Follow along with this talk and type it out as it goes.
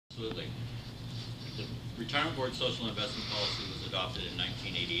absolutely. The Retirement Board Social Investment Policy was adopted in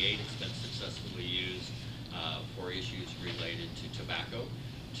 1988. It's been successfully used for issues related to tobacco,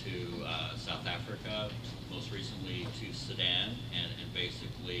 to South Africa, most recently to Sudan, and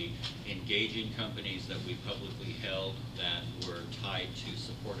basically engaging companies that we publicly held that were tied to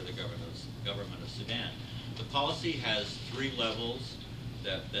support of the government of Sudan. The policy has 3 levels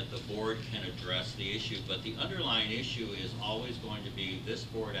that the board can address the issue, but the underlying issue is always going to be this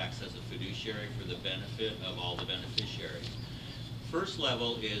board acts as a fiduciary for the benefit of all the beneficiaries. First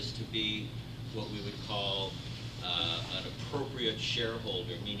level is to be what we would call an appropriate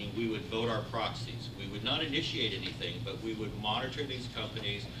shareholder, meaning we would vote our proxies. We would not initiate anything, but we would monitor these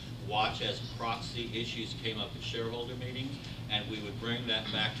companies, watch as proxy issues came up at shareholder meetings, and we would bring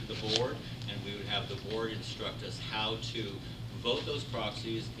that back to the board, and we would have the board instruct us how to vote those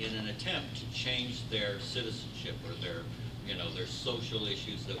proxies in an attempt to change their citizenship or their social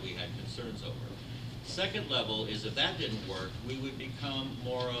issues that we had concerns over. Second level is if that didn't work, we would become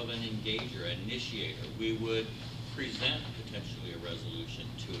more of an engager, an initiator. We would present potentially a resolution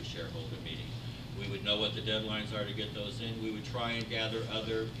to a shareholder meeting. We would know what the deadlines are to get those in. We would try and gather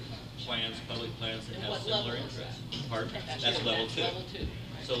other plans, public plans that have similar interests. Pardon? That's level 2. Level 2.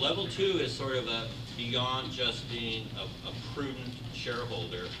 So level 2 is sort of beyond just being a prudent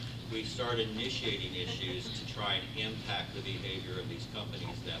shareholder. We start initiating issues to try and impact the behavior of these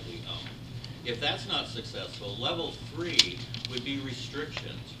companies that we own. If that's not successful, level 3 would be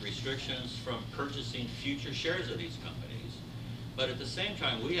restrictions from purchasing future shares of these companies. But at the same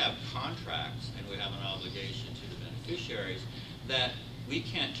time, we have contracts and we have an obligation to the beneficiaries that we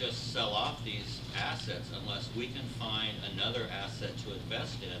can't just sell off these assets unless we can find another asset to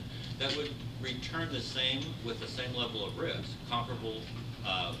invest in that would return the same with the same level of risk, comparable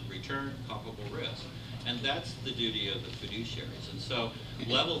return, comparable risk. And that's the duty of the fiduciaries. And so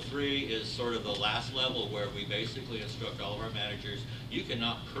level 3 is sort of the last level where we basically instruct all of our managers, you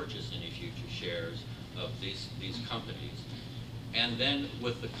cannot purchase any future shares of these companies. And then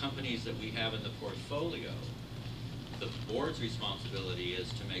with the companies that we have in the portfolio, the board's responsibility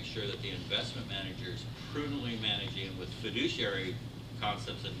is to make sure that the investment managers prudently managing with fiduciary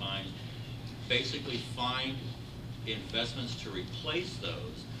concepts in mind, basically find investments to replace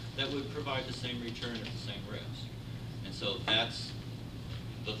those that would provide the same return at the same risk. And so that's,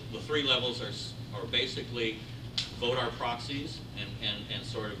 the 3 levels are basically vote our proxies and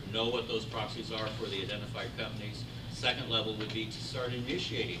sort of know what those proxies are for the identified companies. Second level would be to start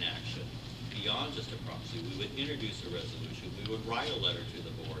initiating action beyond just a proxy. We would introduce a resolution. We would write a letter to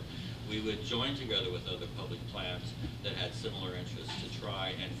the board. We would join together with other public plans that had similar interests to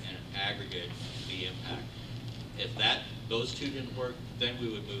try and aggregate the impact. If those 2 didn't work, then we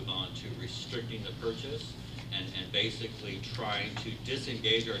would move on to restricting the purchase and basically trying to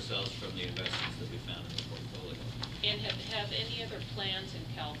disengage ourselves from the investments that we found in the portfolio. And have any other plans in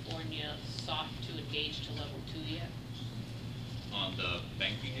California sought to engage to level 2 yet? On the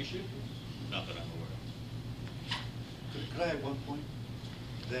banking issue? Not that I'm aware of. Could I add one point?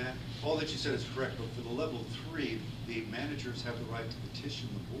 That all that you said is correct, but for the level 3, the managers have the right to petition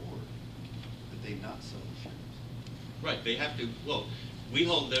the board that they not sell the shares. Right, they have to, well, we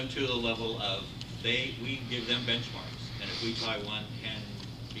hold them to the level of, we give them benchmarks. And if we tie one hand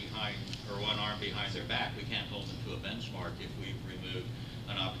behind, or one arm behind their back, we can't hold them to a benchmark if we've removed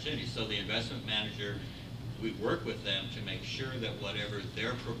an opportunity. So the investment manager, we work with them to make sure that whatever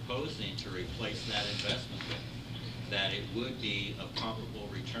they're proposing to replace that investment with, that it would be a comparable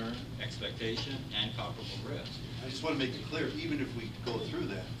return expectation and comparable risk. I just want to make it clear, even if we go through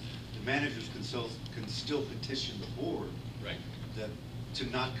that, the managers can still petition the board, right, that to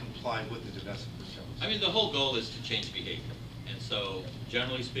not comply with the divestment proposal. I mean, the whole goal is to change behavior. And so,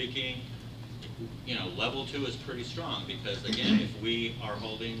 generally speaking, level 2 is pretty strong because, again, if we are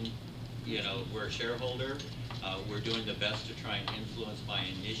holding, we're a shareholder, we're doing the best to try and influence by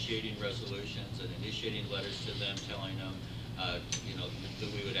initiating resolutions and initiating letters to them telling them, that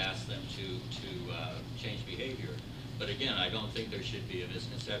we would ask them to change behavior. But again, I don't think there should be a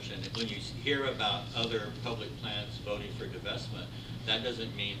misconception. When you hear about other public plans voting for divestment, that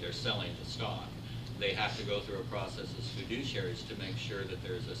doesn't mean they're selling the stock. They have to go through a process as fiduciaries to make sure that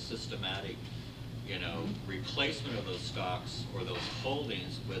there's a systematic, replacement of those stocks or those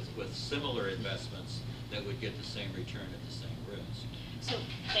holdings with similar investments that would get the same return at the same risk. So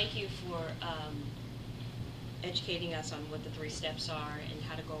thank you for educating us on what the 3 steps are and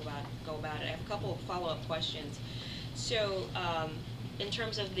how to go about it. I have a couple of follow-up questions. So in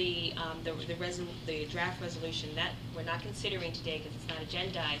terms of the draft resolution, that we're not considering today because it's not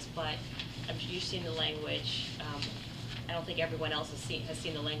agendized, but I'm sure you've seen the language. I don't think everyone else has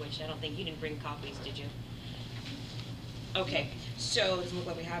seen the language. I don't think you didn't bring copies, did you? Okay, so it doesn't look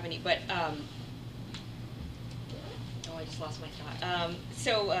like we have any, but, oh, I just lost my thought.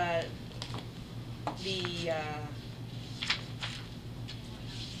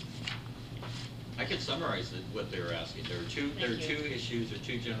 I could summarize what they were asking. There are two issues or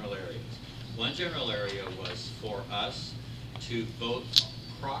two general areas. One general area was for us to vote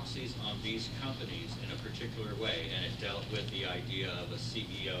proxies on these companies in a particular way, and it dealt with the idea of a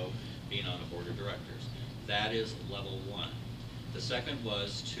CEO being on a board of directors. That is level one. The second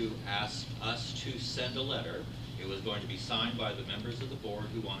was to ask us to send a letter. It was going to be signed by the members of the board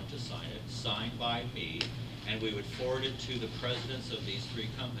who wanted to sign it, signed by me, and we would forward it to the presidents of these three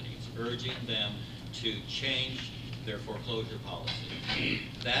companies, urging them to change their foreclosure policy.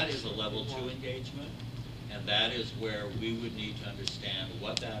 That is a level 2 engagement, and that is where we would need to understand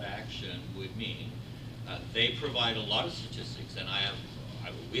what that action would mean. They provide a lot of statistics, and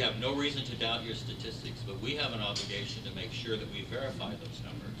we have no reason to doubt your statistics, but we have an obligation to make sure that we verify those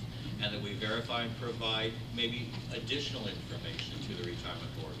numbers, and that we verify and provide maybe additional information to the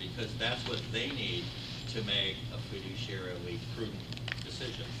retirement board, because that's what they need to make a fiduciarily prudent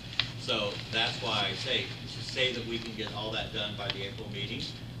decision. So that's why I say, to say that we can get all that done by the April meeting,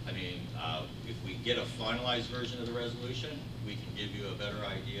 I mean, if we get a finalized version of the resolution, we can give you a better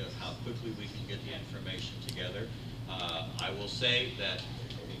idea of how quickly we can get the information together. I will say that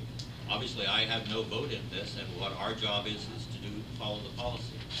obviously I have no vote in this, and what our job is to follow the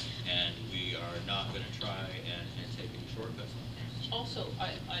policy. And we are not going to try and take any shortcuts on this. Also,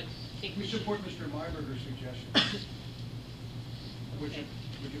 I think We support Mr. Myberger's suggestion. Would you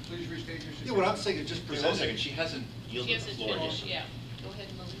please restate your suggestion? Yeah, what I'm saying is just Wait, present. one second, she hasn't She yielded the hasn't floor yet. finished, yeah. Go ahead,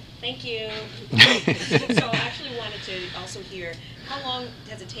 Malia. Thank you. So I actually wanted to also hear, how long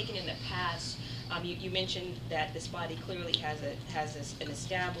has it taken in the past? You mentioned that this body clearly has an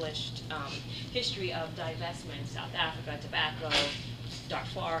established history of divestment, South Africa, tobacco,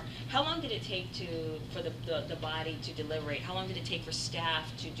 Darfur. How long did it take for the body to deliberate? How long did it take for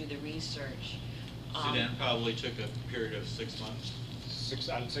staff to do the research? Sudan probably took a period of 6 months.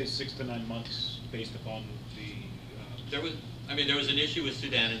 I would say 6 to 9 months, based upon the. There was an issue with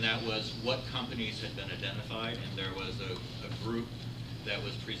Sudan, and that was what companies had been identified, and there was a group that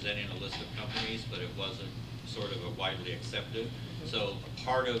was presenting a list of companies, but it wasn't sort of a widely accepted. So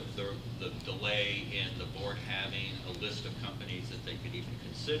part of the delay in the board having a list of companies that they could even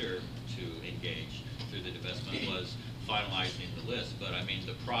consider to engage through the divestment was finalizing the list. But I mean,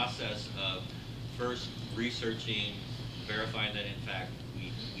 the process of first researching, verifying that in fact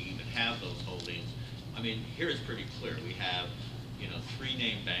we even have those holdings. I mean, here it's pretty clear. We have, 3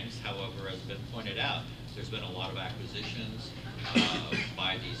 named banks. However, as has been pointed out, there's been a lot of acquisitions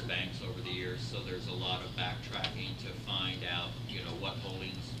by these banks over the years, so there's a lot of backtracking to find out, what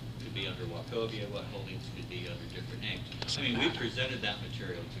holdings could be under Wachovia, what holdings could be under different names. I mean, we presented that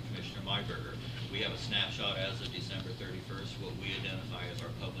material to Commissioner Myberger. We have a snapshot as of December 31st, what we identify as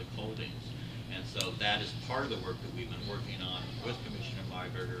our public holdings. And so that is part of the work that we've been working on with Commissioner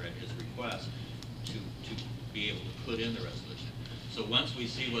Myberger at his request to be able to put in the resolution. So once we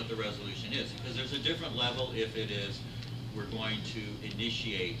see what the resolution is, because there's a different level if it is we're going to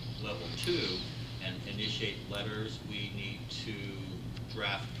initiate level 2 and initiate letters. We need to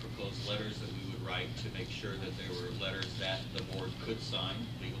draft proposed letters that we would write to make sure that there were letters that the board could sign,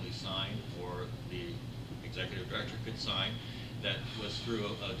 legally sign, or the executive director could sign, that was through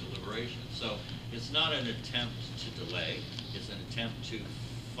a deliberation. So it's not an attempt to delay, it's an attempt to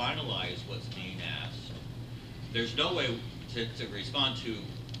finalize what's being asked. There's no way to respond to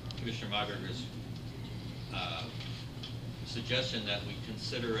Commissioner Myberger's suggestion that we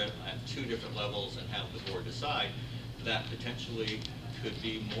consider it at 2 different levels and have the board decide. That potentially could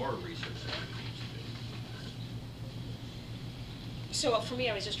be more research that we need to do. So for me,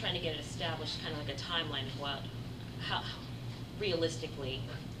 I was just trying to get it established, kind of like a timeline of how realistically,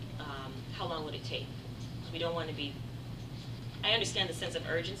 how long would it take? We don't want to be, I understand the sense of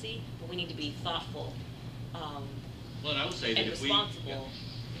urgency, but we need to be thoughtful Well, and I would say that and if we... responsible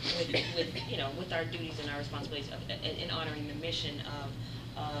with our duties and our responsibilities in honoring the mission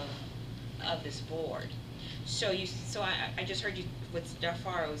of this board. So I just heard you with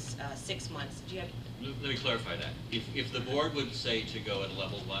Darfur it was 6 months. Do you have? Let me clarify that. If the board would say to go at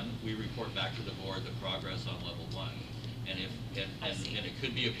level 1, we report back to the board the progress on level 1. And it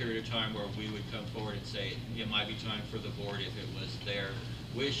could be a period of time where we would come forward and say it might be time for the board, if it was their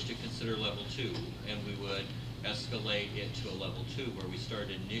wish, to consider level 2, and we would escalate it to a level 2 where we start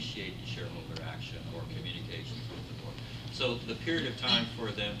initiating shareholder action or communications with the board. So the period of time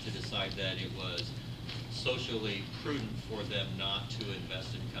for them to decide that it was socially prudent for them not to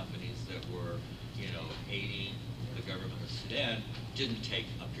invest in companies that were, aiding the government of Sudan, didn't take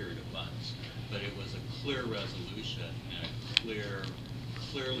a period of months. But it was a clear resolution and a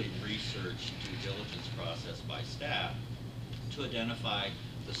clearly researched due diligence process by staff to identify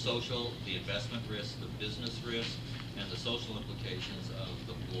the social, the investment risk, the business risk, and the social implications of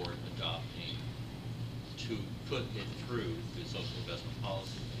the board adopting to put it through the social investment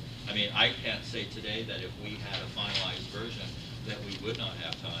policy. I mean, I can't say today that if we had a finalized version that we would not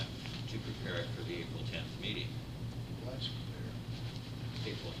have time to prepare it for the April 10th meeting. That's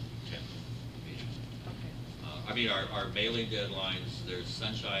clear. April 10th meeting. Okay. I mean, our mailing deadlines, there's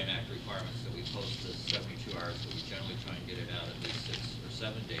Sunshine Act requirements that we post as 72 hours, but we generally try and get it out at least 6 or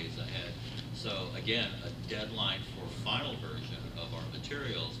 7 days ahead. So again, a deadline for final version of our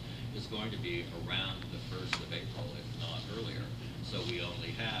materials is going to be around the 1st of April, if not earlier. So we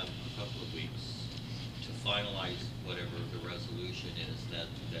only have a couple of weeks to finalize whatever the resolution is that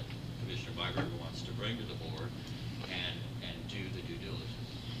Commissioner Myberger wants to bring to the board and do the due diligence.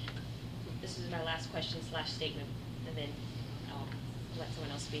 This is my last question / statement, and then I'll let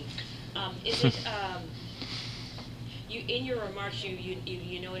someone else speak. Is it, in your remarks,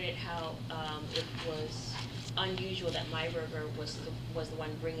 you noted how it was unusual that Myberger was the one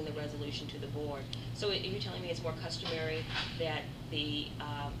bringing the resolution to the board. So are you telling me it's more customary that the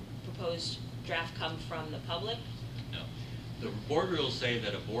proposed draft come from the public? No. The board rules say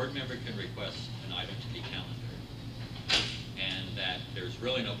that a board member can request an item to be calendared, and that there's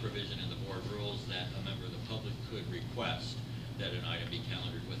really no provision in the board rules that a member of the public could request that an item be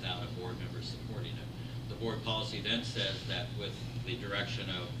calendared without a board member supporting it. The board policy then says that with the direction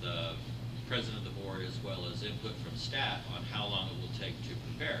of the president of the board as well as input from staff on how long it will take to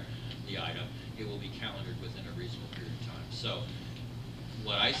prepare the item, it will be calendared within a reasonable period of time. So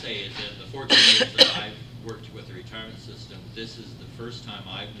what I say is in the 14 years that I've worked with the retirement system, this is the first time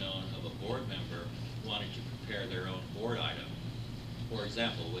I've known of a board member wanting to prepare their own board item. For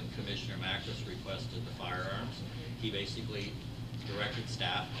example, when Commissioner Macris requested the firearms, he basically directed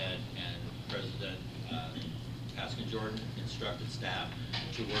staff and President Jordan instructed staff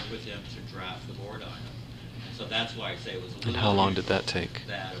to work with him to draft the board item. And so that's why I say it was a little. And how long did that take?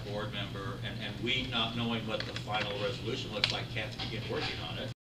 That a board member, and we not knowing what the final resolution looks like, can't begin working on it.